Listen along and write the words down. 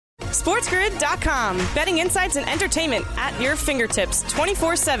SportsGrid.com. Betting insights and entertainment at your fingertips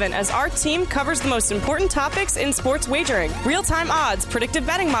 24/7 as our team covers the most important topics in sports wagering. Real-time odds, predictive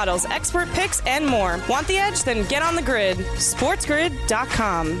betting models, expert picks, and more. Want the edge? Then get on the grid.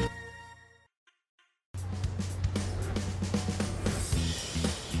 SportsGrid.com.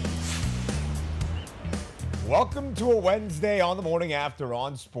 Welcome to a Wednesday on the morning after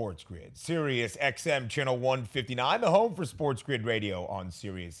on Sports Grid. Sirius XM Channel 159, the home for Sports Grid Radio on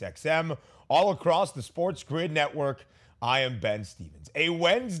Sirius XM, all across the Sports Grid network. I am Ben Stevens. A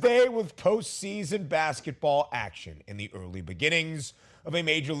Wednesday with postseason basketball action in the early beginnings of a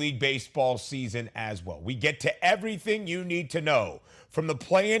Major League Baseball season as well. We get to everything you need to know from the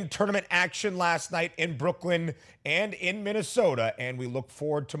play-in tournament action last night in Brooklyn and in Minnesota, and we look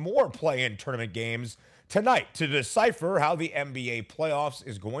forward to more play-in tournament games tonight to decipher how the NBA playoffs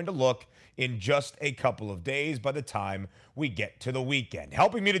is going to look in just a couple of days by the time we get to the weekend.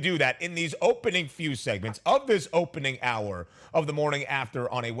 Helping me to do that in these opening few segments of this opening hour of the morning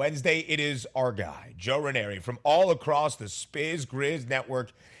after on a Wednesday, it is our guy, Joe Raineri, from all across the Spiz Grizz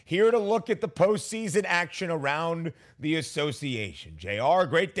network, here to look at the postseason action around the association. JR,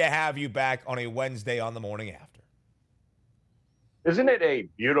 great to have you back on a Wednesday on the morning after. Isn't it a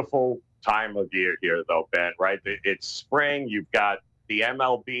beautiful time of year here, though, Ben, right? It's spring. You've got the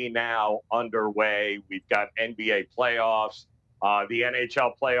MLB now underway. We've got NBA playoffs. The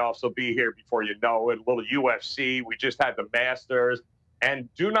NHL playoffs will be here before you know it. A little UFC. We just had the Masters.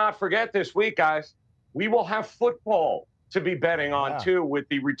 And do not forget this week, guys, we will have football to be betting on, too, with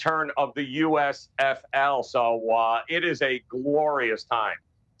the return of the USFL. So it is a glorious time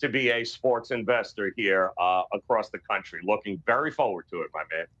to be a sports investor here across the country. Looking very forward to it, my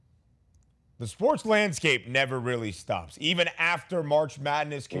man. The sports landscape never really stops. Even after March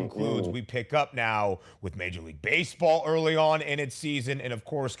Madness concludes, we pick up now with Major League Baseball early on in its season and, of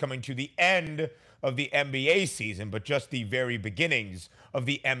course, coming to the end of the NBA season, but just the very beginnings of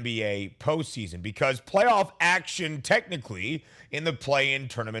the NBA postseason, because playoff action technically in the play-in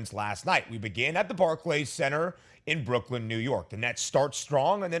tournaments last night. We began at the Barclays Center in Brooklyn, New York. The Nets start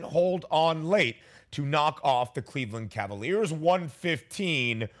strong and then hold on late to knock off the Cleveland Cavaliers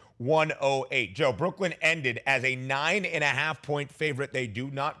 115-108. Joe, Brooklyn ended as a 9.5-point favorite. They do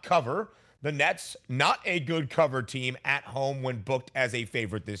not cover. The Nets, not a good cover team at home when booked as a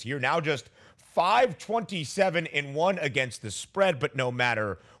favorite this year. Now just 5-27-1 against the spread, but no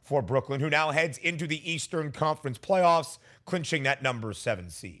matter for Brooklyn, who now heads into the Eastern Conference playoffs, clinching that number 7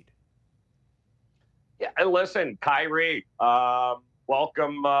 seed. Yeah, listen, Kyrie,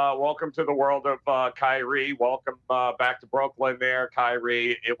 welcome to the world of Kyrie. Welcome back to Brooklyn there,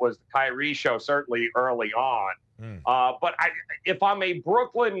 Kyrie. It was the Kyrie show certainly early on. But if I'm a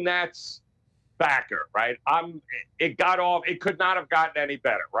Brooklyn Nets backer, right, it could not have gotten any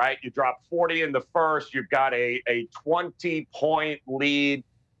better, right? You dropped 40 in the first. You've got a 20-point lead.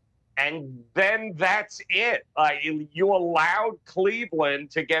 And then that's it. You allowed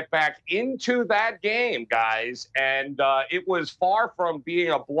Cleveland to get back into that game, guys. And it was far from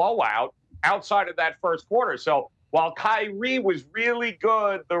being a blowout outside of that first quarter. So while Kyrie was really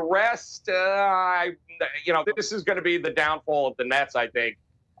good, the rest, this is going to be the downfall of the Nets, I think.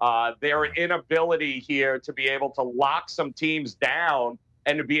 Their inability here to be able to lock some teams down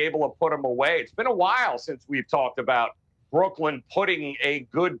and to be able to put them away. It's been a while since we've talked about Brooklyn putting a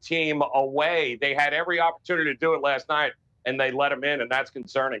good team away. They had every opportunity to do it last night, and they let them in, and that's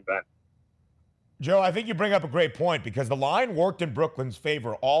concerning, Ben. Joe, I think you bring up a great point because the line worked in Brooklyn's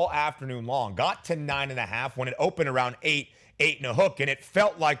favor all afternoon long. Got to 9.5 when it opened around 8 and a hook, and it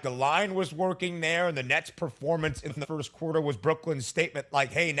felt like the line was working there, and the Nets' performance in the first quarter was Brooklyn's statement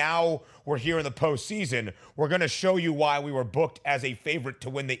like, hey, now we're here in the postseason. We're going to show you why we were booked as a favorite to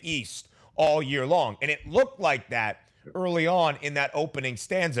win the East all year long. And it looked like that early on in that opening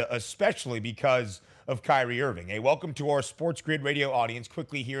stanza, especially because of Kyrie Irving. Hey, welcome to our Sports Grid Radio audience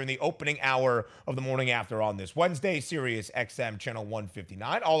quickly here in the opening hour of the morning after on this Wednesday, Sirius XM Channel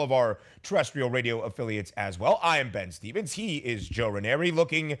 159, all of our terrestrial radio affiliates as well. I am Ben Stevens. He is Joe Raineri,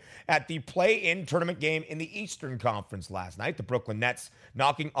 looking at the play-in tournament game in the Eastern Conference last night. The Brooklyn Nets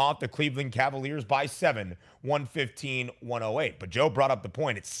knocking off the Cleveland Cavaliers by 7, 115-108. But Joe brought up the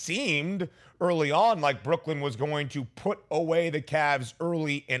point. It seemed early on like Brooklyn was going to put away the Cavs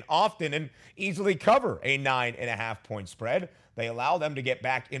early and often and easily cover a 9.5-point spread. They allow them to get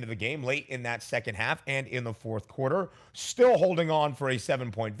back into the game late in that second half and in the fourth quarter, still holding on for a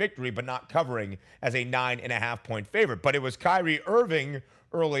 7-point victory, but not covering as a 9.5-point favorite. But it was Kyrie Irving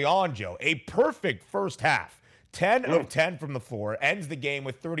early on, Joe. A perfect first half. 10 of 10 from the floor, ends the game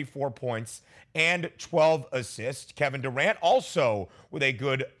with 34 points and 12 assists. Kevin Durant also with a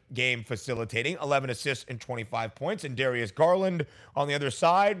good game facilitating, 11 assists and 25 points. And Darius Garland on the other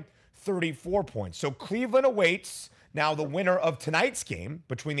side, 34 points. So Cleveland awaits now the winner of tonight's game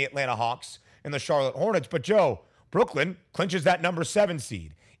between the Atlanta Hawks and the Charlotte Hornets. But Joe, Brooklyn clinches that number 7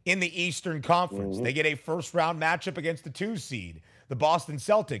 seed in the Eastern Conference. They get a first-round matchup against the 2 seed, the Boston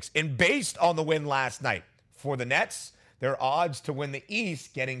Celtics. And based on the win last night for the Nets, their odds to win the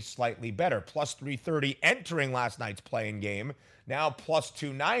East getting slightly better. Plus 330 entering last night's play-in game. Now plus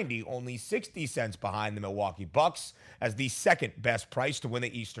 290, only 60 cents behind the Milwaukee Bucks as the second best price to win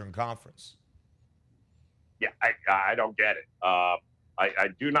the Eastern Conference. Yeah, I don't get it. I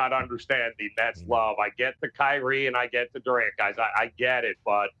do not understand the Nets love. I get the Kyrie and I get the Durant guys. I get it,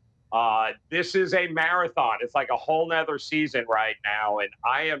 but this is a marathon. It's like a whole nother season right now, and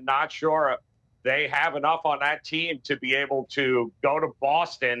I am not sure they have enough on that team to be able to go to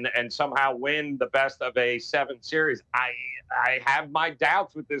Boston and somehow win the best of a 7 series. I have my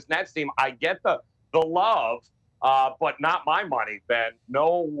doubts with this Nets team. I get the love, but not my money, Ben.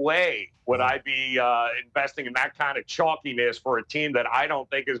 No way would I be investing in that kind of chalkiness for a team that I don't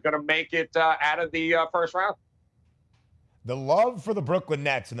think is going to make it out of the first round. The love for the Brooklyn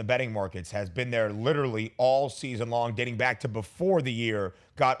Nets in the betting markets has been there literally all season long, dating back to before the year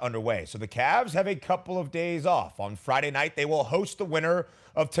got underway. So the Cavs have a couple of days off. On Friday night, they will host the winner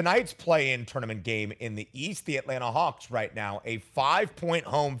of tonight's play-in tournament game in the East. The Atlanta Hawks right now, a 5-point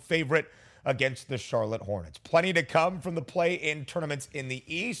home favorite against the Charlotte Hornets. Plenty to come from the play-in tournaments in the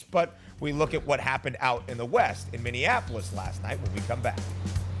East, but we look at what happened out in the West in Minneapolis last night when we come back.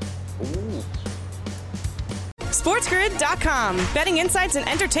 Ooh. SportsGrid.com. Betting insights and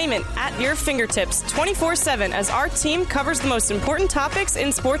entertainment at your fingertips 24/7 as our team covers the most important topics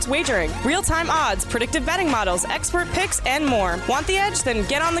in sports wagering. Real-time odds, predictive betting models, expert picks, and more. Want the edge? Then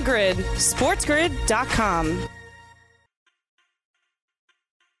get on the grid. SportsGrid.com.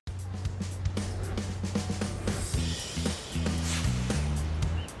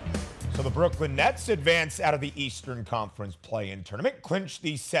 So the Brooklyn Nets advance out of the Eastern Conference play-in tournament, clinch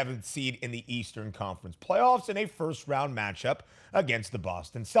the 7th seed in the Eastern Conference playoffs in a first-round matchup against the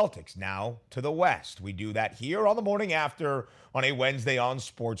Boston Celtics. Now to the West. We do that here on the morning after on a Wednesday on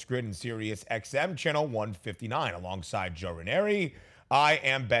Sports Grid and Sirius XM channel 159 alongside Joe Raineri. I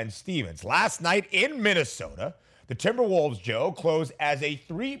am Ben Stevens. Last night in Minnesota, the Timberwolves, Joe, closed as a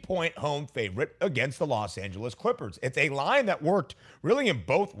 3-point home favorite against the Los Angeles Clippers. It's a line that worked really in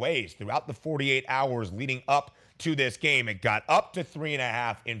both ways throughout the 48 hours leading up to this game. It got up to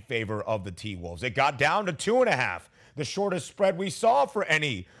 3.5 in favor of the T-Wolves. It got down to 2.5, the shortest spread we saw for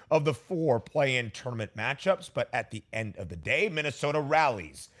any of the 4 play-in tournament matchups. But at the end of the day, Minnesota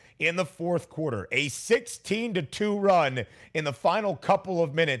rallies in the fourth quarter, a 16-2 run in the final couple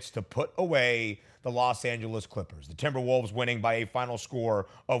of minutes to put away the Los Angeles Clippers. The Timberwolves winning by a final score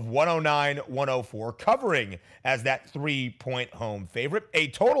of 109-104, covering as that 3-point home favorite. A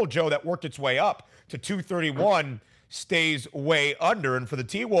total, Joe, that worked its way up to 231, stays way under. And for the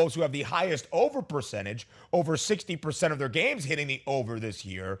T-Wolves, who have the highest over percentage, over 60% of their games hitting the over this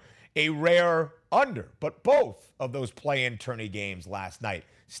year, a rare under. But both of those play-in tourney games last night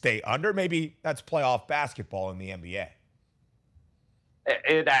stay under. Maybe that's playoff basketball in the NBA.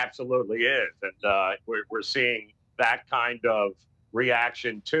 It absolutely is. And we're seeing that kind of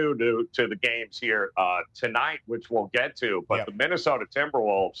reaction, too, to the games here tonight, which we'll get to. But the Minnesota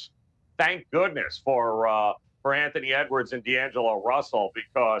Timberwolves, thank goodness for Anthony Edwards and D'Angelo Russell,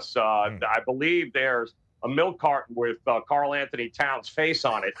 because I believe there's a milk carton with Karl Anthony Towns' face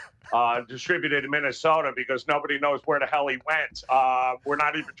on it distributed in Minnesota because nobody knows where the hell he went. We're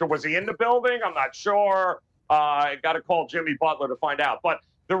not even sure. Was he in the building? I'm not sure. I got to call Jimmy Butler to find out. But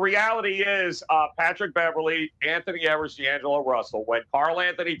the reality is Patrick Beverley, Anthony Edwards, D'Angelo Russell, when Karl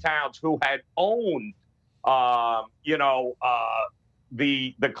Anthony Towns, who had owned,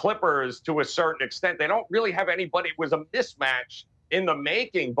 the Clippers to a certain extent, they don't really have anybody. It was a mismatch in the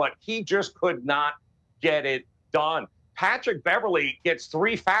making, but he just could not get it done. Patrick Beverley gets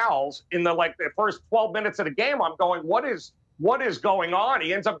 3 fouls in the first 12 minutes of the game. I'm going, what is going on?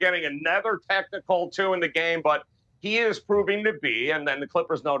 He ends up getting another technical, too, in the game, but he is proving to be, and then the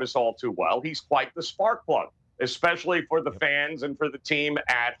Clippers notice all too well, he's quite the spark plug, especially for the fans and for the team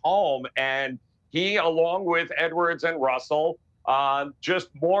at home. And he, along with Edwards and Russell, just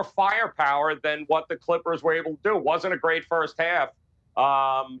more firepower than what the Clippers were able to do. Wasn't a great first half,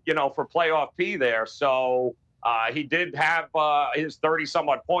 for playoff P there. So he did have his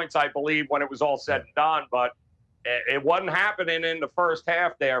 30-somewhat points, I believe, when it was all said and done, but it wasn't happening in the first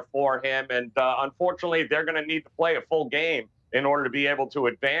half there for him. And unfortunately, they're going to need to play a full game in order to be able to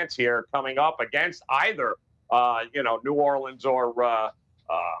advance here coming up against either, New Orleans or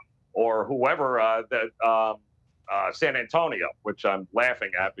whoever, San Antonio, which I'm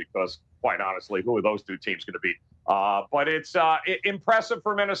laughing at because, quite honestly, who are those two teams going to beat? But it's impressive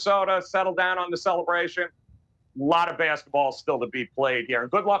for Minnesota. Settle down on the celebration. A lot of basketball still to be played here. And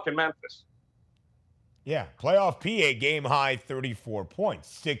good luck in Memphis. Yeah, playoff PA game high 34 points,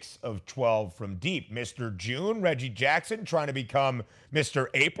 6 of 12 from deep. Mr. June, Reggie Jackson, trying to become Mr.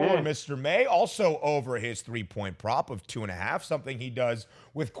 April or Mr. May, also over his 3-point prop of 2.5, something he does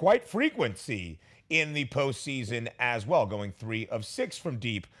with quite frequency in the postseason as well, going 3 of 6 from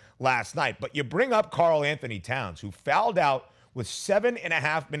deep last night. But you bring up Karl Anthony Towns, who fouled out with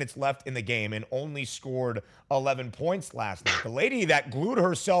 7.5 minutes left in the game and only scored 11 points last night. The lady that glued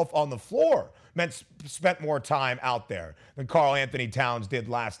herself on the floor spent more time out there than Karl Anthony Towns did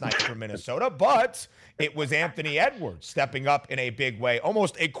last night for Minnesota, but it was Anthony Edwards stepping up in a big way,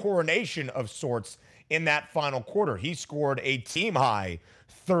 almost a coronation of sorts in that final quarter. He scored a team-high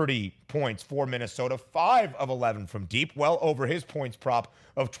 30 points for Minnesota, 5 of 11 from deep, well over his points prop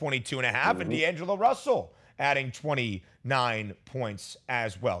of 22.5, and D'Angelo Russell adding 29 points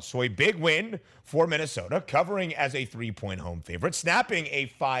as well. So a big win for Minnesota, covering as a 3-point home favorite, snapping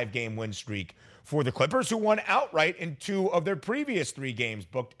a 5-game win streak for the Clippers, who won outright in 2 of their previous 3 games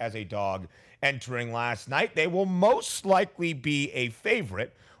booked as a dog entering last night. They will most likely be a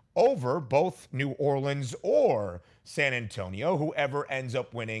favorite over both New Orleans or San Antonio, whoever ends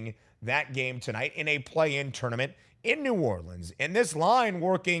up winning that game tonight in a play-in tournament in New Orleans. And this line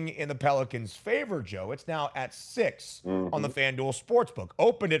working in the Pelicans' favor, Joe. It's now at 6 on the FanDuel Sportsbook.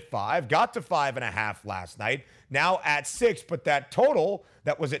 Opened at 5, got to 5.5 last night, now at 6. But that total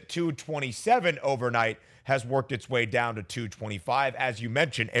that was at 227 overnight has worked its way down to 225. As you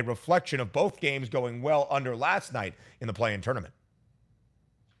mentioned, a reflection of both games going well under last night in the play-in tournament.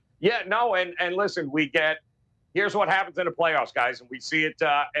 Yeah, no, and listen, here's what happens in the playoffs, guys, and we see it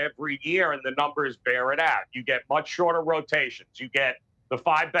every year, and the numbers bear it out. You get much shorter rotations. You get the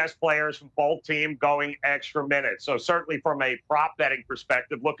 5 best players from both teams going extra minutes. So certainly from a prop betting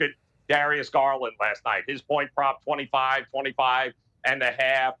perspective, look at Darius Garland last night. His point prop, 25 and a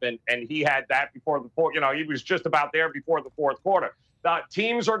half, and he had that before the fourth. He was just about there before the fourth quarter.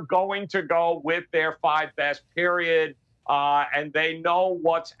 Teams are going to go with their 5 best, period. And they know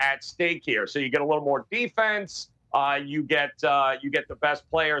what's at stake here. So you get a little more defense. You get the best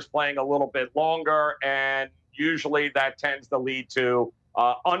players playing a little bit longer, and usually that tends to lead to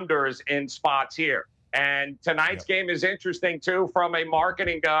unders in spots here. And tonight's game is interesting too from a market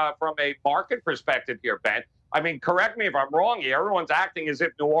perspective here, Ben. I mean, correct me if I'm wrong here. Everyone's acting as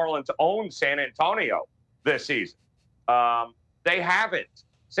if New Orleans owns San Antonio this season. They haven't.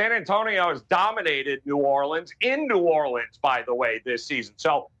 San Antonio has dominated New Orleans in New Orleans, by the way, this season.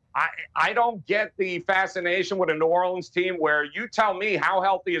 So I don't get the fascination with a New Orleans team where you tell me how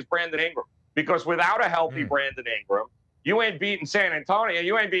healthy is Brandon Ingram. Because without a healthy Brandon Ingram, you ain't beating San Antonio.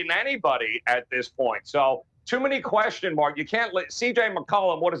 You ain't beating anybody at this point. So too many question marks. You can't let CJ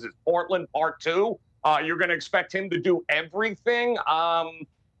McCollum, what is it, Portland Part 2? You're going to expect him to do everything?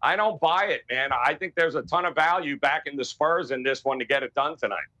 I don't buy it, man. I think there's a ton of value back in the Spurs in this one to get it done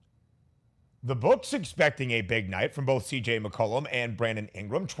tonight. The book's expecting a big night from both C.J. McCollum and Brandon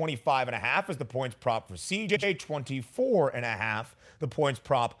Ingram. 25.5 is the points prop for C.J., 24.5 the points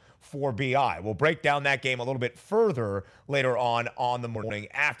prop for B.I. We'll break down that game a little bit further later on the morning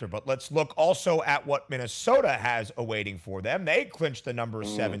after. But let's look also at what Minnesota has awaiting for them. They clinched the number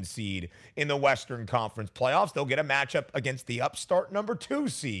 7 seed in the Western Conference playoffs. They'll get a matchup against the upstart number 2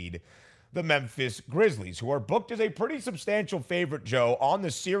 seed, the Memphis Grizzlies, who are booked as a pretty substantial favorite, Joe, on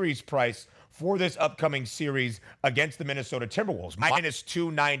the series price for this upcoming series against the Minnesota Timberwolves. Minus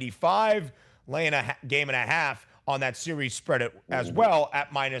 295, laying a game and a half on that series spread as well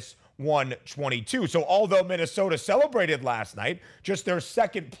at minus 122. So although Minnesota celebrated last night, just their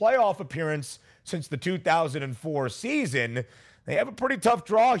second playoff appearance since the 2004 season, they have a pretty tough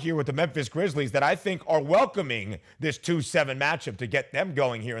draw here with the Memphis Grizzlies that I think are welcoming this 2-7 matchup to get them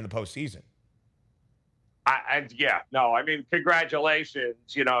going here in the postseason. I mean, congratulations.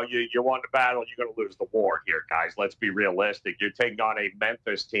 You won the battle. You're going to lose the war here, guys. Let's be realistic. You're taking on a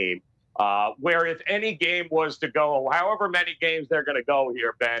Memphis team where if any game was to go, however many games they're going to go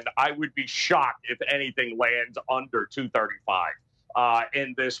here, Ben, I would be shocked if anything lands under 235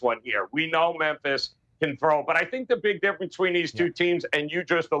 in this one here. We know Memphis can throw, but I think the big difference between these two teams, and you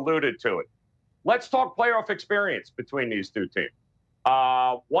just alluded to it, let's talk playoff experience between these two teams.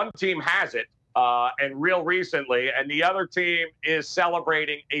 One team has it. and real recently, and the other team is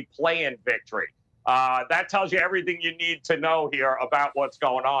celebrating a play-in victory. That tells you everything you need to know here about what's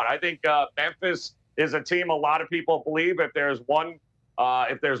going on. I think Memphis is a team a lot of people believe if there's one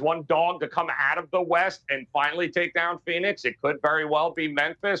dog to come out of the West and finally take down Phoenix, it could very well be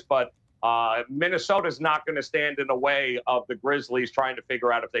Memphis. But Minnesota's not going to stand in the way of the Grizzlies trying to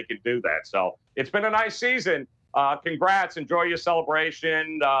figure out if they can do that. So it's been a nice season. Congrats. Enjoy your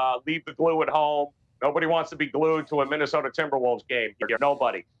celebration. Leave the glue at home. Nobody wants to be glued to a Minnesota Timberwolves game here.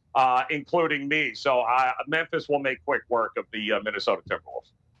 Nobody, including me. So Memphis will make quick work of the Minnesota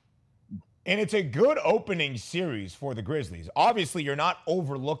Timberwolves. And it's a good opening series for the Grizzlies. Obviously, you're not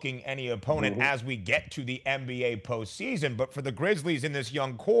overlooking any opponent as we get to the NBA postseason, but for the Grizzlies in this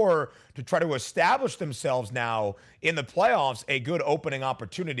young core to try to establish themselves now in the playoffs, a good opening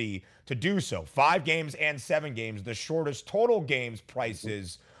opportunity to do so. 5 games and 7 games, the shortest total games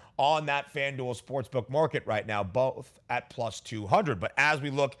prices on that FanDuel Sportsbook market right now, both at plus 200. But as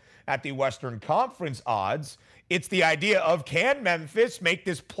we look at the Western Conference odds, it's the idea of, can Memphis make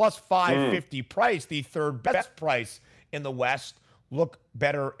this plus 550 price, the third best price in the West, look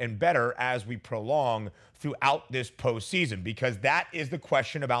better and better as we prolong throughout this postseason? Because that is the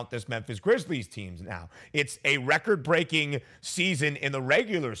question about this Memphis Grizzlies teams now. It's a record-breaking season in the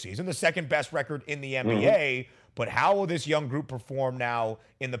regular season, the second best record in the NBA. But how will this young group perform now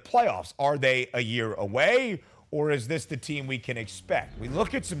in the playoffs? Are they a year away, or is this the team we can expect? We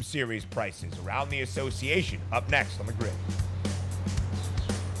look at some series prices around the association up next on the Grid.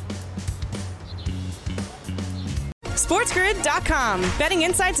 SportsGrid.com. Betting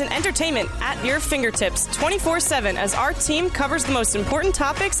insights and entertainment at your fingertips 24/7 as our team covers the most important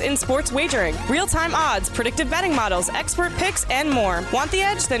topics in sports wagering. Real-time odds, predictive betting models, expert picks, and more. Want the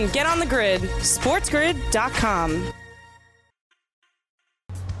edge? Then get on the grid. SportsGrid.com.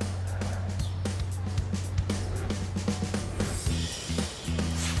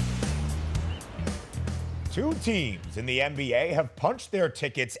 Two teams in the NBA have punched their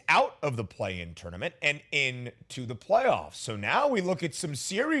tickets out of the play-in tournament and into the playoffs. So now we look at some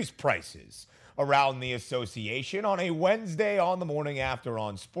series prices around the association on a Wednesday on the morning after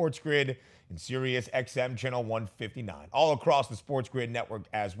on Sports Grid and Sirius XM channel 159, all across the Sports Grid network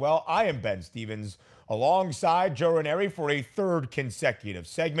as well. I am Ben Stevens alongside Joe Raineri for a third consecutive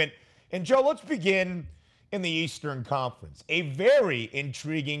segment. And Joe, let's begin in the Eastern Conference. A very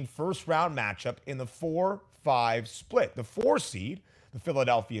intriguing first-round matchup in the 4-5 split. The 4 seed, the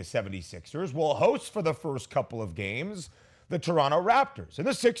Philadelphia 76ers, will host for the first couple of games the Toronto Raptors. And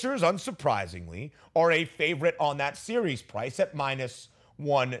the Sixers, unsurprisingly, are a favorite on that series price at minus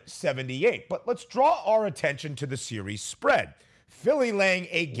 178. But let's draw our attention to the series spread. Philly laying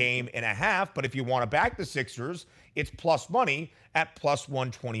a game and a half, but if you want to back the Sixers, it's plus money at plus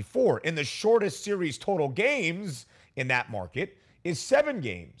 124. In the shortest series total games in that market is 7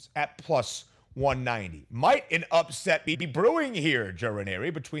 games at plus 190. Might an upset be brewing here, Joe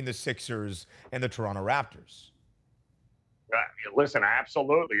Raineri, between the Sixers and the Toronto Raptors? Listen,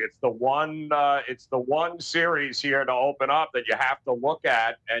 absolutely. It's the one series here to open up that you have to look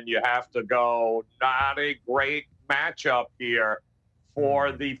at, and you have to go, not a great matchup here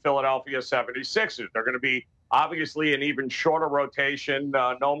for the Philadelphia 76ers. They're going to be obviously an even shorter rotation.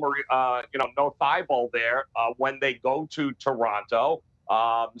 No Thibault there when they go to Toronto.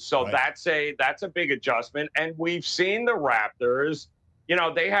 So right. That's a big adjustment. And we've seen the Raptors.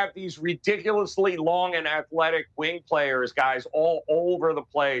 They have these ridiculously long and athletic wing players, guys, all over the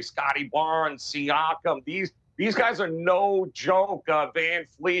place. Scotty Barnes, Siakam. These guys are no joke. Van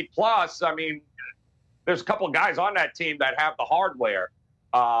Fleet. Plus, I mean, there's a couple of guys on that team that have the hardware.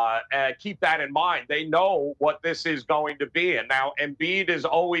 Keep that in mind. They know what this is going to be. And now Embiid is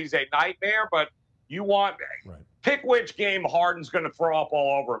always a nightmare, but pick which game Harden's going to throw up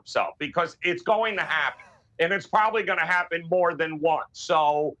all over himself, because it's going to happen. And it's probably going to happen more than once.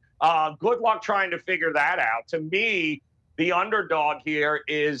 So good luck trying to figure that out. To me, the underdog here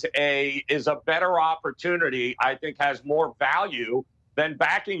is a better opportunity, I think has more value than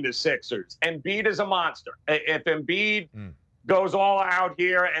backing the Sixers. Embiid is a monster. If Embiid goes all out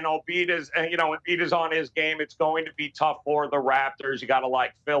here and Embiid is on his game, it's going to be tough for the Raptors. You got to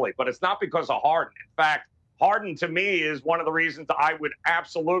like Philly. But it's not because of Harden. In fact, Harden, to me, is one of the reasons I would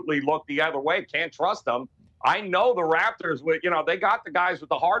absolutely look the other way. Can't trust them. I know the Raptors, they got the guys with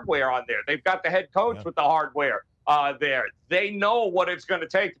the hardware on there. They've got the head coach with the hardware there. They know what it's going to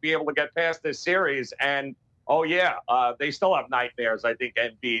take to be able to get past this series. And, they still have nightmares, I think,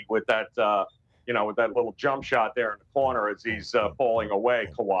 Embiid with that, with that little jump shot there in the corner as he's falling away,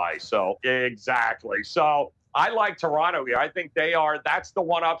 Kawhi. So, exactly. So, I like Toronto here. I think that's the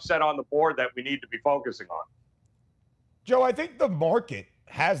one upset on the board that we need to be focusing on. Joe, I think the market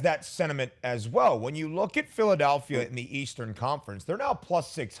has that sentiment as well. When you look at Philadelphia in the Eastern Conference, they're now plus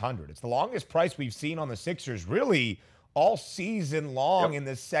 600. It's the longest price we've seen on the Sixers really all season long in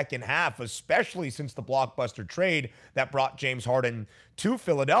the second half, especially since the blockbuster trade that brought James Harden to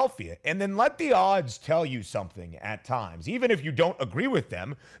Philadelphia. And then let the odds tell you something at times. Even if you don't agree with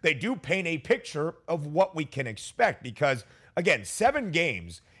them, they do paint a picture of what we can expect because, again, 7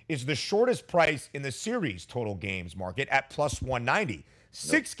 games is the shortest price in the series total games market at plus 190.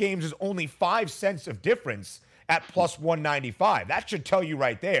 6 games is only 5 cents of difference at plus 195. That should tell you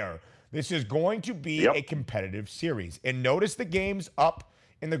right there. This is going to be a competitive series. And notice the games up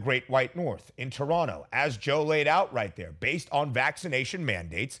in the Great White North in Toronto, as Joe laid out right there. Based on vaccination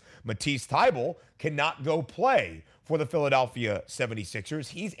mandates, Matisse Thybulle cannot go play for the Philadelphia 76ers.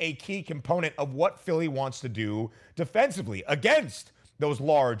 He's a key component of what Philly wants to do defensively against those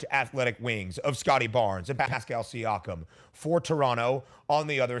large athletic wings of Scotty Barnes and Pascal Siakam for Toronto on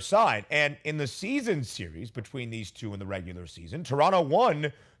the other side. And in the season series between these two in the regular season, Toronto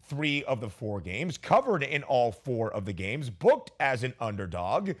won 3 of the 4 games, covered in all 4 of the games, booked as an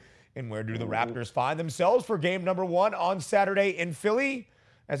underdog. And where do the Raptors find themselves for game number 1 on Saturday in Philly?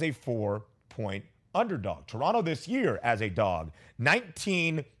 As a 4-point underdog. Toronto this year as a dog,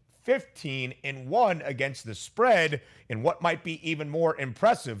 19-15-1 against the spread. And what might be even more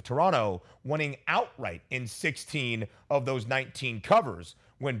impressive, Toronto winning outright in 16 of those 19 covers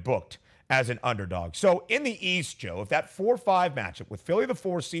when booked as an underdog. So in the East, Joe, if that 4-5 matchup with Philly the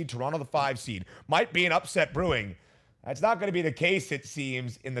 4 seed, Toronto the 5 seed might be an upset brewing, that's not going to be the case, it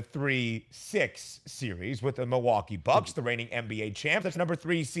seems, in the 3-6 series with the Milwaukee Bucks, the reigning NBA champs. That's number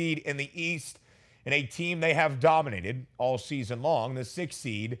 3 seed in the East, and a team they have dominated all season long, the 6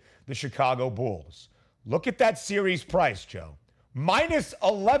 seed, the Chicago Bulls. Look at that series price, Joe. Minus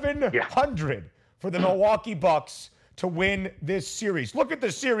 1,100 for the Milwaukee Bucks to win this series. Look at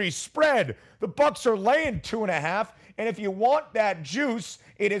the series spread. The Bucks are laying 2.5, and if you want that juice,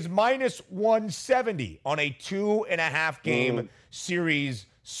 it is minus 170 on a 2.5 game series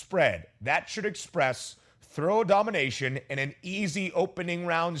spread. That should express thorough domination and an easy opening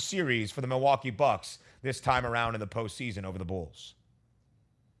round series for the Milwaukee Bucks this time around in the postseason over the Bulls.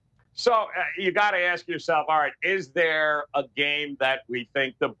 So you got to ask yourself, all right, is there a game that we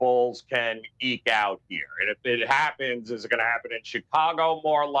think the Bulls can eke out here? And if it happens, is it going to happen in Chicago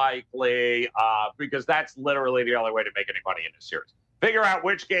more likely? Because that's literally the only way to make any money in this series. Figure out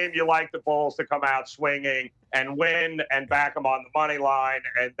which game you like the Bulls to come out swinging and win and back them on the money line,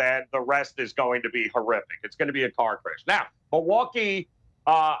 and then the rest is going to be horrific. It's going to be a car crash. Now, Milwaukee,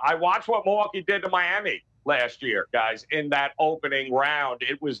 I watched what Milwaukee did to Miami last year, guys, in that opening round.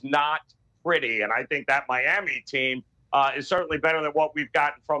 It was not pretty, and I think that Miami team is certainly better than what we've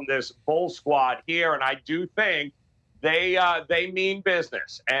gotten from this Bulls squad here, and I do think they mean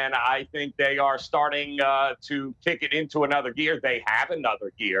business, and I think they are starting to kick it into another gear. They have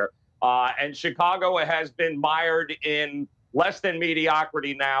another gear, and Chicago has been mired in less than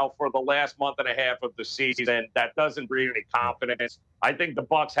mediocrity now for the last month and a half of the season. That doesn't breed any confidence. I think the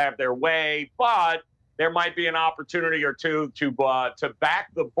Bucks have their way, but there might be an opportunity or two to back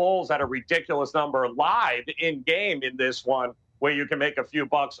the Bulls at a ridiculous number live in game in this one, where you can make a few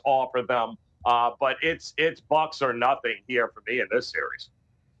bucks off of them. But it's Bucks or nothing here for me in this series.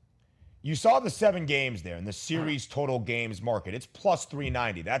 You saw the 7 games there in the series total games market. It's plus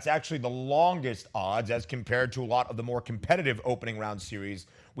 390. That's actually the longest odds as compared to a lot of the more competitive opening round series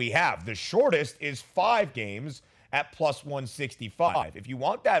we have. The shortest is 5 games at plus 165. If you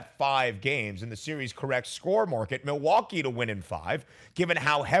want that 5 games in the series correct score market, Milwaukee to win in 5, given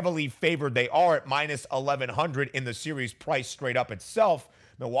how heavily favored they are at minus 1,100 in the series price straight up itself,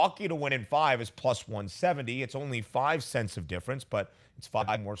 Milwaukee to win in 5 is plus 170. It's only 5 cents of difference, but it's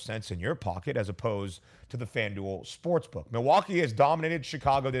 5 more cents in your pocket as opposed to the FanDuel Sportsbook. Milwaukee has dominated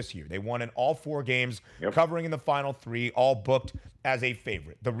Chicago this year. They won in all 4 games, covering in the final 3, all booked as a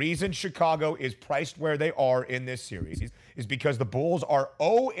favorite. The reason Chicago is priced where they are in this series is because the Bulls are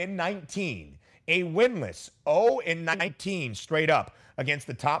 0-19, a winless 0-19 straight up against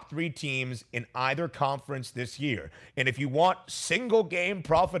the top 3 teams in either conference this year. And if you want single game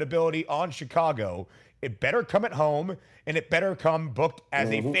profitability on Chicago, it better come at home, and it better come booked as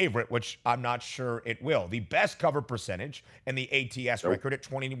a favorite, which I'm not sure it will. The best cover percentage and the ATS record at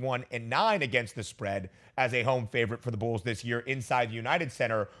 21-9 against the spread as a home favorite for the Bulls this year inside the United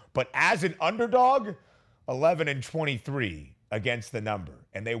Center. But as an underdog, 11-23 against the number.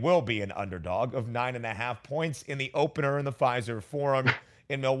 And they will be an underdog of 9.5 points in the opener in the Pfizer Forum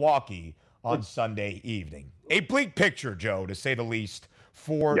in Milwaukee on Sunday evening. a bleak picture, Joe, to say the least,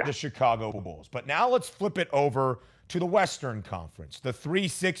 for the Chicago Bulls. But now let's flip it over to the Western Conference. The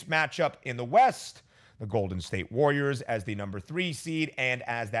 3-6 matchup in the West, the Golden State Warriors as the number 3 seed, and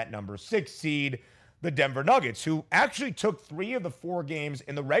as that number 6 seed, the Denver Nuggets, who actually took 3 of the 4 games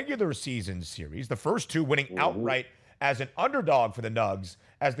in the regular season series, the first 2 winning outright as an underdog for the Nugs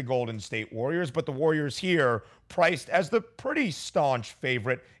as the Golden State Warriors. But the Warriors here priced as the pretty staunch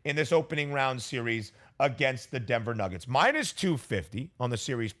favorite in this opening round series against the Denver Nuggets. Minus 250 on the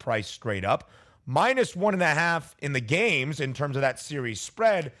series price straight up. Minus 1.5 in the games in terms of that series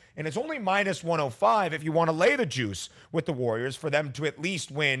spread. And it's only minus 105 if you want to lay the juice with the Warriors for them to at least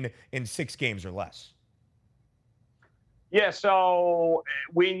win in 6 games or less. Yeah, so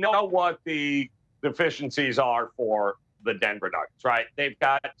we know what the deficiencies are for the Denver Nuggets, right? They've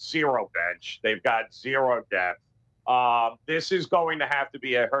got 0 bench. They've got 0 depth. This is going to have to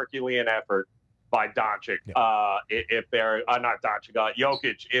be a Herculean effort by Doncic, if they're not Doncic,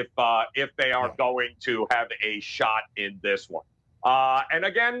 Jokic, if they are going to have a shot in this one. And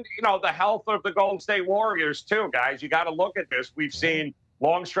again, the health of the Golden State Warriors too, guys. You got to look at this. We've seen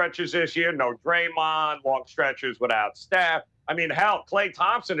long stretches this year, no Draymond, long stretches without Steph. I mean, hell, Klay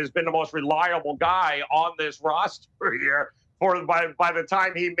Thompson has been the most reliable guy on this roster here. By the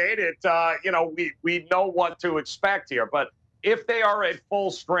time he made it, we know what to expect here. But if they are at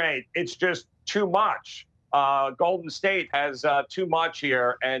full strength, it's just too much. Golden State has too much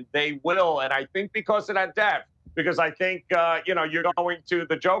here, and they will. And I think because of that depth, because I think,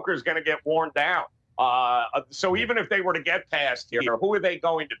 the Joker's going to get worn down. So even if they were to get past here, who are they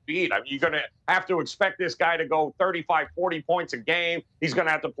going to beat? I mean, you're going to have to expect this guy to go 35, 40 points a game. He's going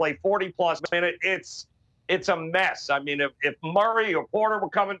to have to play 40-plus minutes. It's a mess. I mean, if Murray or Porter were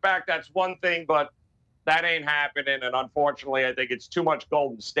coming back, that's one thing, but that ain't happening. And unfortunately, I think it's too much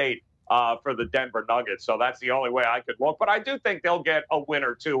Golden State for the Denver Nuggets. So that's the only way I could look. But I do think they'll get a win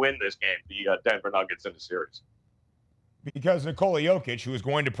or 2 in this game, the Denver Nuggets in the series. Because Nikola Jokic, who is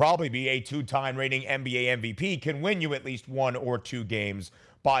going to probably be a 2-time reigning NBA MVP, can win you at least 1 or 2 games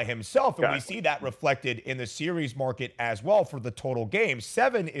by himself. And we see that reflected in the series market as well for the total games.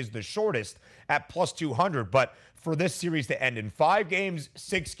 7 is the shortest at plus 200. But for this series to end in 5 games,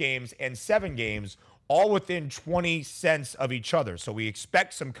 6 games, and 7 games, all within 20 cents of each other. So we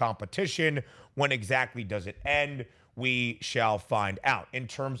expect some competition. When exactly does it end? We shall find out. In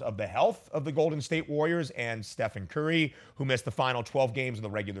terms of the health of the Golden State Warriors and Stephen Curry, who missed the final 12 games in the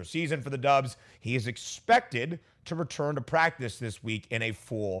regular season for the Dubs, he is expected to return to practice this week in a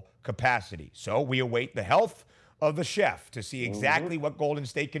full capacity. So we await the health of the chef to see exactly what Golden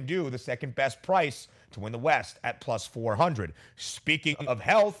State can do, the second best price to win the West at plus 400. Speaking of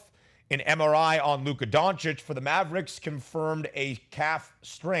health, an MRI on Luka Doncic for the Mavericks confirmed a calf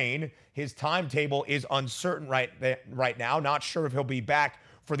strain. His timetable is uncertain right now. Not sure if he'll be back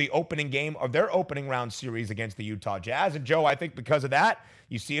for the opening game of their opening round series against the Utah Jazz. And Joe, I think because of that,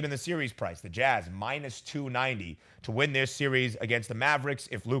 you see it in the series price. The Jazz minus 290 to win this series against the Mavericks.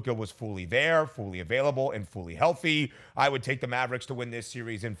 If Luka was fully there, fully available, and fully healthy, I would take the Mavericks to win this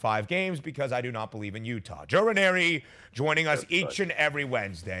series in 5 games because I do not believe in Utah. Joe Raineri joining us each and every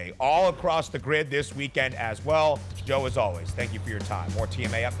Wednesday, all across the grid this weekend as well. Joe, as always, thank you for your time. More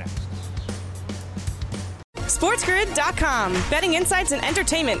TMA up next. SportsGrid.com. Betting insights and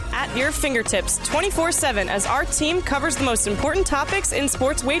entertainment at your fingertips 24/7 as our team covers the most important topics in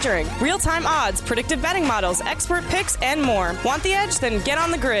sports wagering. Real-time odds, predictive betting models, expert picks, and more. Want the edge? Then get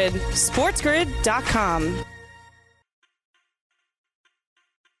on the grid. SportsGrid.com.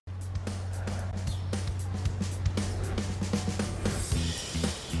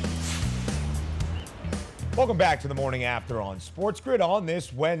 Welcome back to the Morning After on Sports Grid on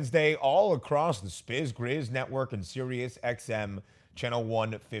this Wednesday, all across the Spiz Grizz Network and Sirius XM Channel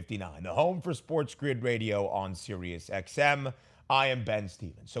 159, the home for Sports Grid Radio on Sirius XM. I am Ben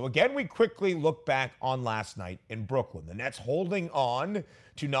Stevens. So again, we quickly look back on last night in Brooklyn. The Nets holding on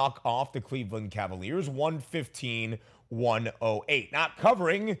to knock off the Cleveland Cavaliers 115-108. Not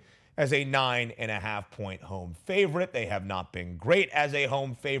covering as a 9.5-point home favorite. They have not been great as a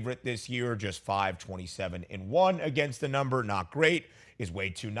home favorite this year, just 5-27-1 against the number. Not great is way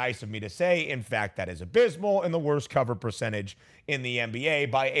too nice of me to say. In fact, that is abysmal and the worst cover percentage in the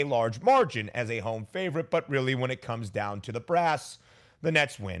NBA by a large margin as a home favorite. But really, when it comes down to the brass, the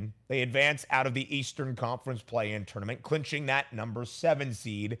Nets win. They advance out of the Eastern Conference play-in tournament, clinching that number 7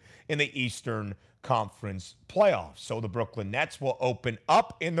 seed in the Eastern Conference playoffs. So the Brooklyn Nets will open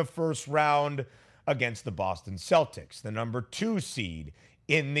up in the first round against the Boston Celtics, the number 2 seed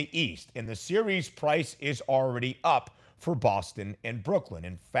in the East. And the series price is already up for Boston and Brooklyn.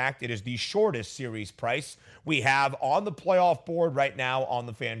 In fact, it is the shortest series price we have on the playoff board right now on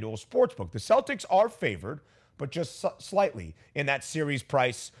the FanDuel Sportsbook. The Celtics are favored, but just slightly in that series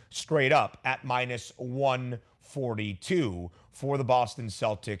price straight up at minus 142 for the Boston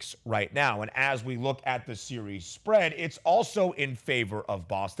Celtics right now. And as we look at the series spread, it's also in favor of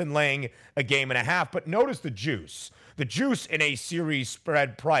Boston, laying a game and a half. But notice the juice. The juice in a series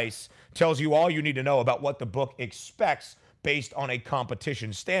spread price tells you all you need to know about what the book expects based on a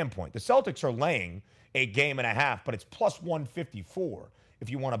competition standpoint. The Celtics are laying a game and a half, but it's plus 154 if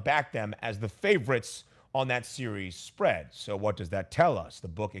you want to back them as the favorites on that series spread. So what does that tell us? The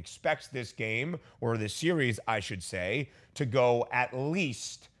book expects this game, or this series, I should say, to go at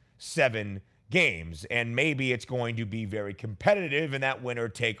least 7 games. And maybe it's going to be very competitive in that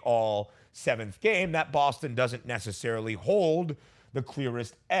winner-take-all 7th game that Boston doesn't necessarily hold the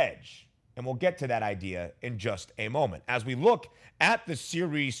clearest edge. And we'll get to that idea in just a moment. As we look at the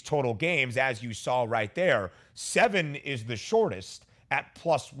series total games, as you saw right there, 7 is the shortest at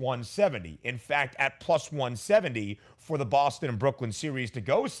plus 170. In fact, at plus 170 for the Boston and Brooklyn series to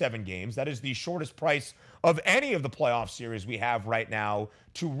go 7 games, that is the shortest price of any of the playoff series we have right now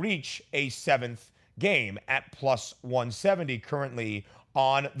to reach a 7th game at plus 170 currently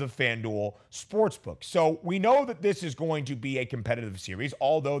on the FanDuel Sportsbook. So we know that this is going to be a competitive series,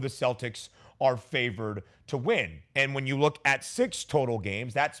 although the Celtics are favored to win. And when you look at 6 total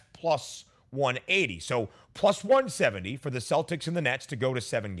games, that's plus 180. So plus 170 for the Celtics and the Nets to go to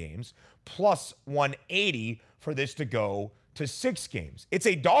 7 games, plus 180 for this to go to 6 games. It's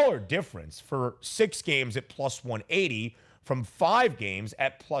a dollar difference for 6 games at plus 180 from 5 games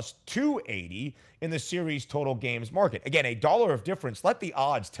at plus 280 in the series total games market. Again, a dollar of difference. Let the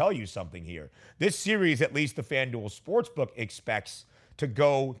odds tell you something here. This series, at least the FanDuel Sportsbook expects to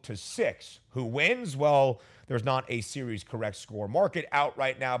go to 6. Who wins? Well, there's not a series correct score market out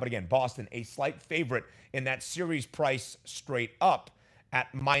right now. But again, Boston, a slight favorite in that series price straight up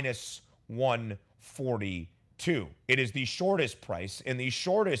at minus 142. It is the shortest price and the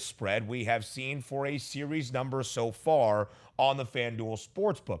shortest spread we have seen for a series number so far on the FanDuel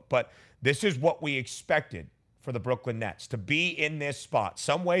Sportsbook. But this is what we expected for the Brooklyn Nets to be in this spot,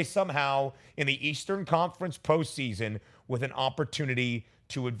 some way, somehow, in the Eastern Conference postseason with an opportunity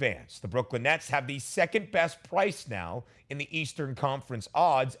to advance. The Brooklyn Nets have the second best price now in the Eastern Conference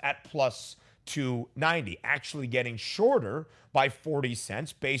odds at plus 290, actually getting shorter by 40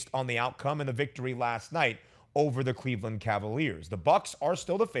 cents based on the outcome and the victory last night over the Cleveland Cavaliers. The Bucks are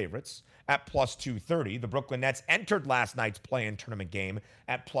still the favorites at plus 230. The Brooklyn Nets entered last night's play-in tournament game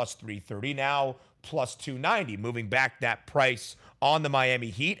at plus 330, now plus 290, moving back that price on the Miami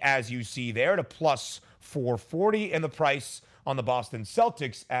Heat, as you see there, to plus 440, and the price on the Boston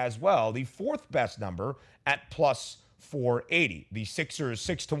Celtics as well, the 4th best number at plus 480. The Sixers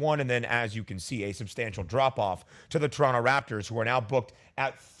 6-1, and then as you can see, a substantial drop-off to the Toronto Raptors, who are now booked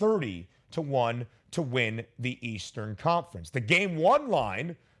at 30-1 to win the Eastern Conference. The Game 1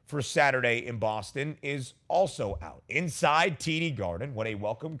 line for Saturday in Boston is also out. Inside TD Garden, what a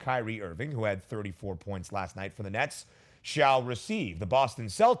welcome Kyrie Irving, who had 34 points last night for the Nets, shall receive. The Boston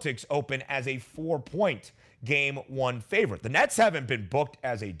Celtics open as a 4-point Game 1 favorite. The Nets haven't been booked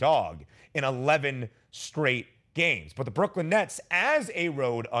as a dog in 11 straight games, but the Brooklyn Nets as a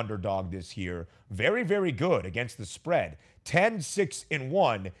road underdog this year, very, very good against the spread.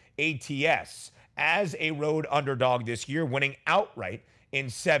 10-6-1 ATS as a road underdog this year, winning outright in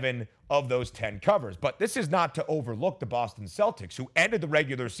 7 of those 10 covers. But this is not to overlook the Boston Celtics, who ended the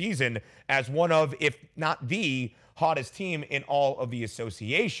regular season as one of, if not the hottest team in all of the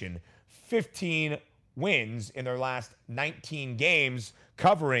association. 15 wins in their last 19 games,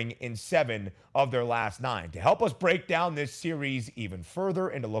 covering in 7 of their last 9. To help us break down this series even further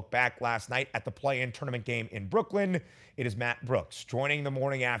and to look back last night at the play-in tournament game in Brooklyn, it is Matt Brooks joining the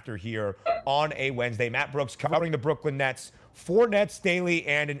morning after here on a Wednesday. Matt Brooks covering the Brooklyn Nets for Nets Daily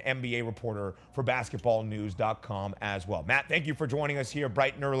and an NBA reporter for basketballnews.com as well. Matt, thank you for joining us here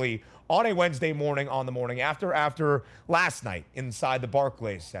bright and early on a Wednesday morning on the morning after last night inside the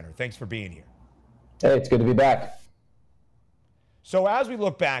Barclays Center. Thanks for being here. Hey, it's good to be back. So as we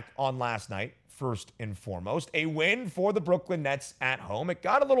look back on last night, first and foremost, a win for the Brooklyn Nets at home. It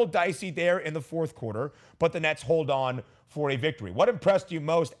got a little dicey there in the 4th quarter, but the Nets hold on for a victory. What impressed you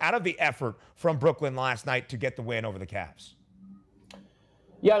most out of the effort from Brooklyn last night to get the win over the Cavs?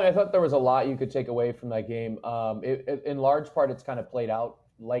 Yeah, I thought there was a lot you could take away from that game. In large part, it's kind of played out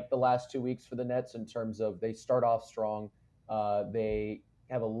like the last 2 weeks for the Nets in terms of they start off strong. They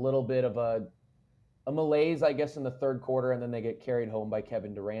have a little bit of a a malaise, I guess, in the third quarter, and then they get carried home by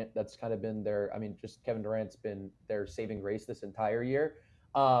Kevin Durant. That's kind of been just Kevin Durant's been their saving grace this entire year.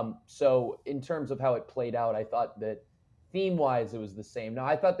 So in terms of how it played out, I thought that theme-wise, it was the same. Now,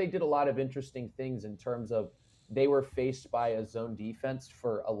 I thought they did a lot of interesting things in terms of they were faced by a zone defense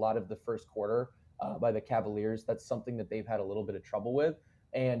for a lot of the first quarter by the Cavaliers. That's something that they've had a little bit of trouble with.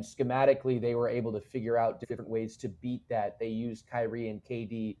 And schematically, they were able to figure out different ways to beat that. They used Kyrie and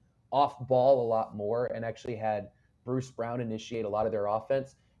KD off ball a lot more and actually had Bruce Brown initiate a lot of their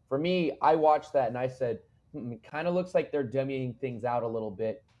offense. For me, I watched that and I said, it kind of looks like they're dummying things out a little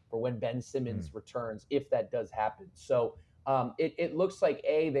bit for when Ben Simmons returns, if that does happen. So it looks like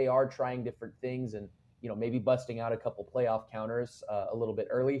they are trying different things and maybe busting out a couple playoff counters a little bit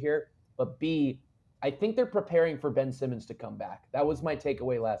early here. But B, I think they're preparing for Ben Simmons to come back. That was my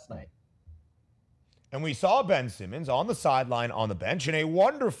takeaway last night. And we saw Ben Simmons on the sideline on the bench in a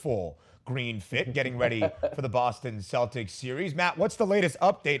wonderful green fit, getting ready for the Boston Celtics series. Matt, what's the latest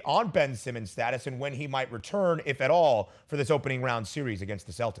update on Ben Simmons' status and when he might return, if at all, for this opening round series against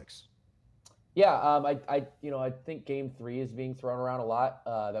the Celtics? Yeah, I think Game 3 is being thrown around a lot.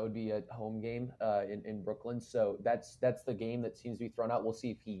 That would be a home game in Brooklyn, so that's the game that seems to be thrown out. We'll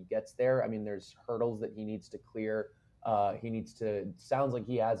see if he gets there. I mean, there's hurdles that he needs to clear. Sounds like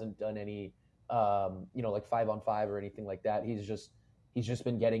he hasn't done any, like 5-on-5 or anything like that. He's just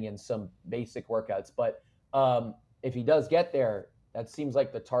been getting in some basic workouts. But if he does get there, that seems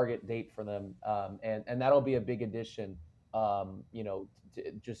like the target date for them, and that'll be a big addition. I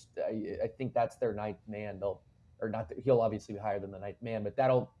think that's their ninth man. He'll obviously be higher than the ninth man, but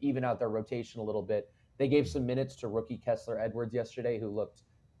that'll even out their rotation a little bit. They gave some minutes to rookie Kessler Edwards yesterday, who looked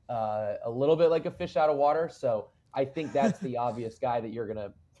a little bit like a fish out of water. So I think that's the obvious guy that you're going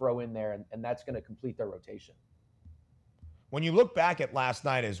to throw in there, and that's going to complete their rotation. When you look back at last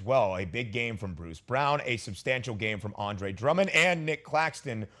night as well, a big game from Bruce Brown, a substantial game from Andre Drummond, and Nick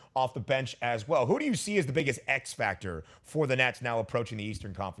Claxton off the bench as well. Who do you see as the biggest X factor for the Nets now approaching the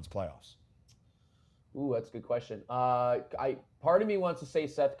Eastern Conference playoffs? Ooh, that's a good question. Part of me wants to say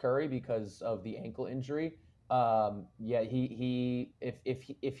Seth Curry because of the ankle injury. If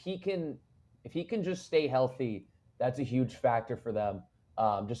he can just stay healthy, that's a huge factor for them.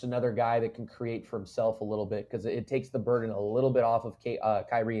 Just another guy that can create for himself a little bit because it takes the burden a little bit off of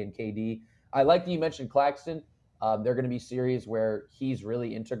Kyrie and KD. I like that you mentioned Claxton. They're going to be series where he's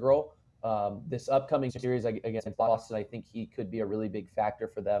really integral. This upcoming series against Boston, I think he could be a really big factor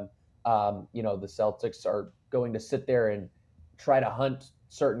for them. The Celtics are going to sit there and try to hunt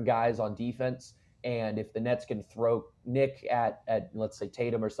certain guys on defense. And if the Nets can throw Nick at let's say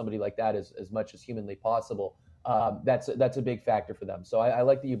Tatum or somebody like that as much as humanly possible, that's a big factor for them. So I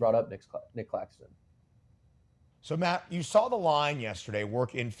like that you brought up Nick Claxton. So, Matt, you saw the line yesterday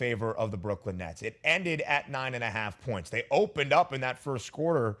work in favor of the Brooklyn Nets. It ended at 9.5 points. They opened up in that first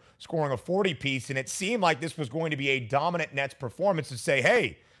quarter, scoring a 40-piece, and it seemed like this was going to be a dominant Nets performance to say,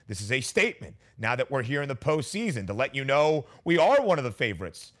 hey, this is a statement now that we're here in the postseason to let you know we are one of the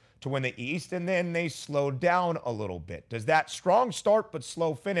favorites to win the East, and then they slowed down a little bit. Does that strong start but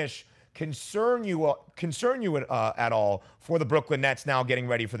slow finish concern you at all for the Brooklyn Nets now getting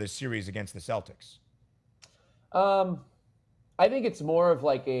ready for this series against the Celtics? I think it's more of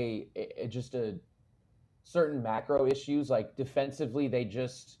like a certain macro issues. Like defensively, it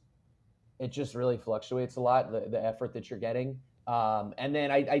just really fluctuates a lot, the effort that you're getting. And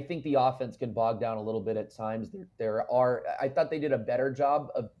then I think the offense can bog down a little bit at times. I thought they did a better job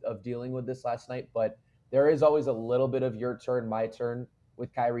of dealing with this last night, but there is always a little bit of your turn, my turn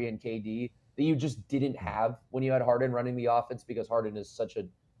with Kyrie and KD that you just didn't have when you had Harden running the offense, because Harden is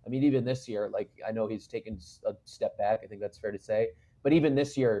even this year, like I know he's taken a step back. I think that's fair to say. But even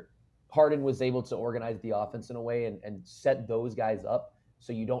this year, Harden was able to organize the offense in a way and set those guys up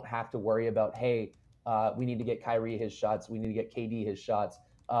so you don't have to worry about, hey, we need to get Kyrie his shots. We need to get KD his shots.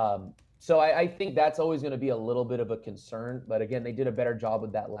 So I think that's always going to be a little bit of a concern. But again, they did a better job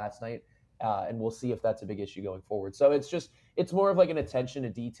with that last night. And we'll see if that's a big issue going forward. So it's more of like an attention to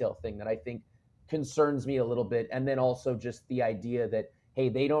detail thing that I think concerns me a little bit. And then also just the idea that, hey,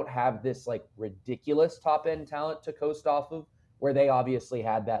 they don't have this like ridiculous top end talent to coast off of, where they obviously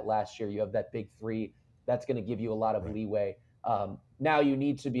had that last year. You have that big three. That's going to give you a lot of leeway. Now you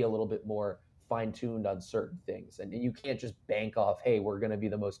need to be a little bit more fine-tuned on certain things. And you can't just bank off, hey, we're going to be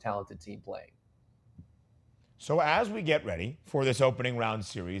the most talented team playing. So as we get ready for this opening round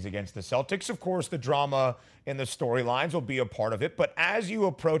series against the Celtics, of course, the drama and the storylines will be a part of it. But as you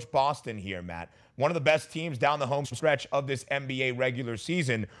approach Boston here, Matt, one of the best teams down the home stretch of this NBA regular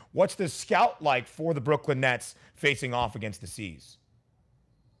season, what's the scout like for the Brooklyn Nets facing off against the C's?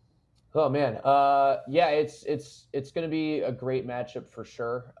 Oh man, yeah, it's going to be a great matchup for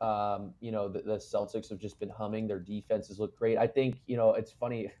sure. The Celtics have just been humming; their defenses look great. I think it's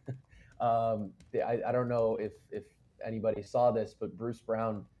funny. I don't know if anybody saw this, but Bruce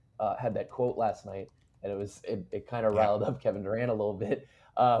Brown had that quote last night, and it kind of Yeah. riled up Kevin Durant a little bit,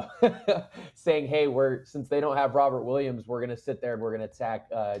 uh, saying, "Hey, since they don't have Robert Williams, we're going to sit there and we're going to attack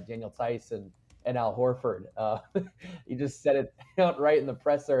Daniel Tice and Al Horford." He just said it out right in the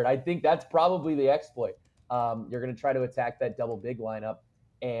presser, and I think that's probably the exploit. You're going to try to attack that double big lineup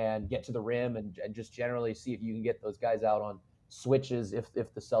and get to the rim and just generally see if you can get those guys out on switches if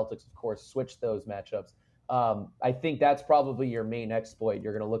the Celtics, of course, switch those matchups. I think that's probably your main exploit.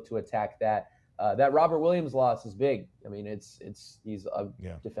 You're going to look to attack that. That Robert Williams loss is big. I mean, he's a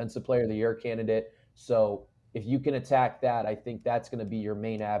defensive player of the year candidate. So if you can attack that, I think that's going to be your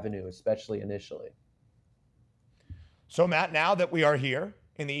main avenue, especially initially. So, Matt, now that we are here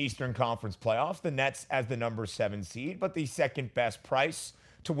in the Eastern Conference playoffs, the Nets as the number 7 seed, but the second best price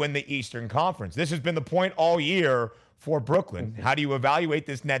to win the Eastern Conference. This has been the point all year for Brooklyn. How do you evaluate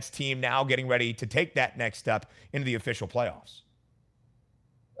this Nets team now getting ready to take that next step into the official playoffs?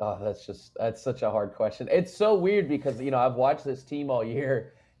 Oh, that's such a hard question. It's so weird because, I've watched this team all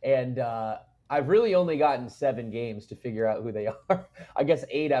year and I've really only gotten 7 games to figure out who they are. I guess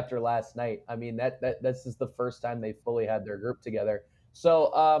 8 after last night. I mean, this is the first time they fully had their group together.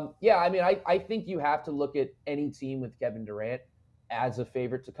 So, I think you have to look at any team with Kevin Durant as a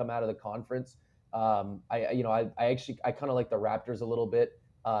favorite to come out of the conference. I kind of like the Raptors a little bit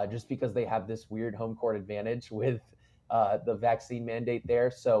just because they have this weird home court advantage with the vaccine mandate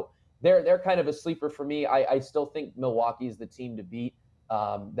there. So they're kind of a sleeper for me. I still think Milwaukee is the team to beat.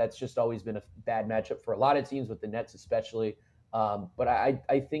 That's just always been a bad matchup for a lot of teams, with the Nets especially. But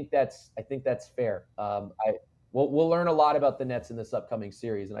I think that's fair. We'll learn a lot about the Nets in this upcoming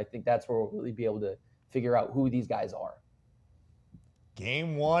series, and I think that's where we'll really be able to figure out who these guys are.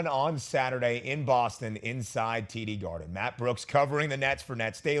 Game 1 on Saturday in Boston inside TD Garden. Matt Brooks covering the Nets for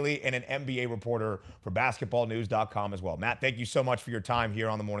Nets Daily and an NBA reporter for basketballnews.com as well. Matt, thank you so much for your time here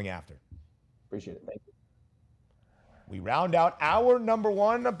on the Morning After. Appreciate it. Thank you. We round out our number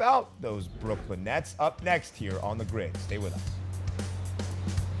 1 about those Brooklyn Nets up next here on The Grid. Stay with us.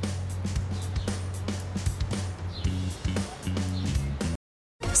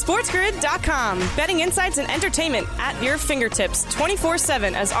 SportsGrid.com. Betting insights and entertainment at your fingertips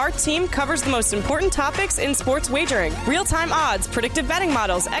 24/7 as our team covers the most important topics in sports wagering. Real-time odds, predictive betting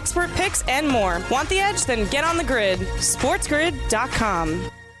models, expert picks, and more. Want the edge? Then get on the grid. SportsGrid.com.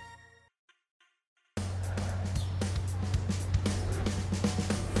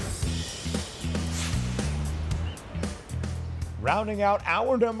 Rounding out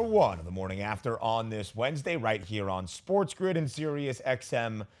our number 1 of the Morning After on this Wednesday, right here on Sports Grid and Sirius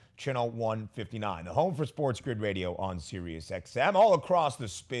XM Channel 159, the home for Sports Grid Radio on Sirius XM, all across the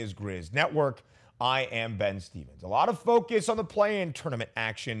Spiz Grizz network. I am Ben Stevens. A lot of focus on the play-in tournament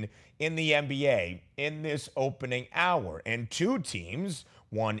action in the NBA in this opening hour. And 2 teams,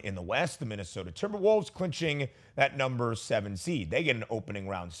 one in the West, the Minnesota Timberwolves, clinching that number 7 seed. They get an opening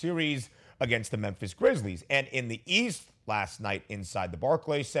round series against the Memphis Grizzlies. And in the East, last night inside the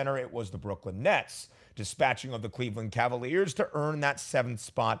Barclays Center, it was the Brooklyn Nets dispatching of the Cleveland Cavaliers to earn that 7th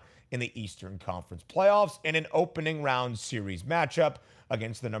spot in the Eastern Conference playoffs in an opening round series matchup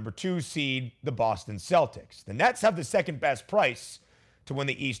against the number 2 seed, the Boston Celtics. The Nets have the second best price to win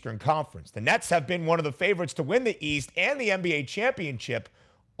the Eastern Conference. The Nets have been one of the favorites to win the East and the NBA championship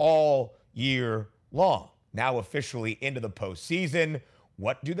all year long. Now officially into the postseason,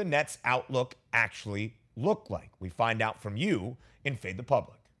 what do the Nets' outlook actually look like? We find out from you in Fade the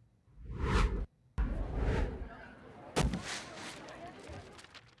Public.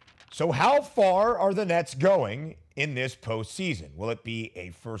 So how far are the Nets going in this postseason? Will it be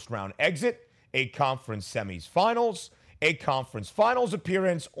a first-round exit, a conference semis-finals, a conference finals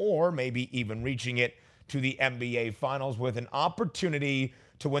appearance, or maybe even reaching it to the NBA Finals with an opportunity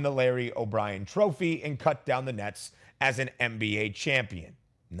to win the Larry O'Brien Trophy and cut down the Nets as an NBA champion?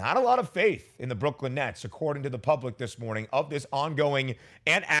 Not a lot of faith in the Brooklyn Nets, according to the public this morning, of this ongoing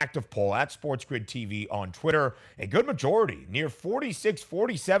and active poll at SportsGrid TV on Twitter. A good majority, near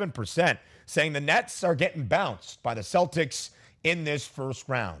 46-47%, saying the Nets are getting bounced by the Celtics in this first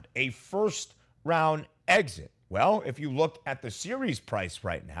round. A first-round exit. Well, if you look at the series price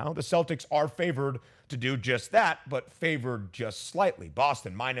right now, the Celtics are favored to do just that, but favored just slightly.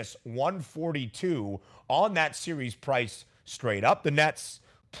 Boston minus 142 on that series price straight up. The Nets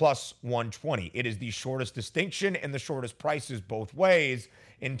plus 120. It is the shortest distinction and the shortest prices both ways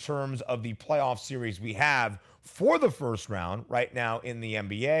in terms of the playoff series we have for the first round right now in the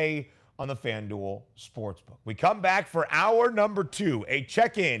NBA. on the FanDuel Sportsbook. We come back for hour number 2. A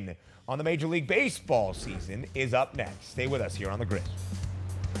check-in on the Major League Baseball season is up next. Stay with us here on The Grid.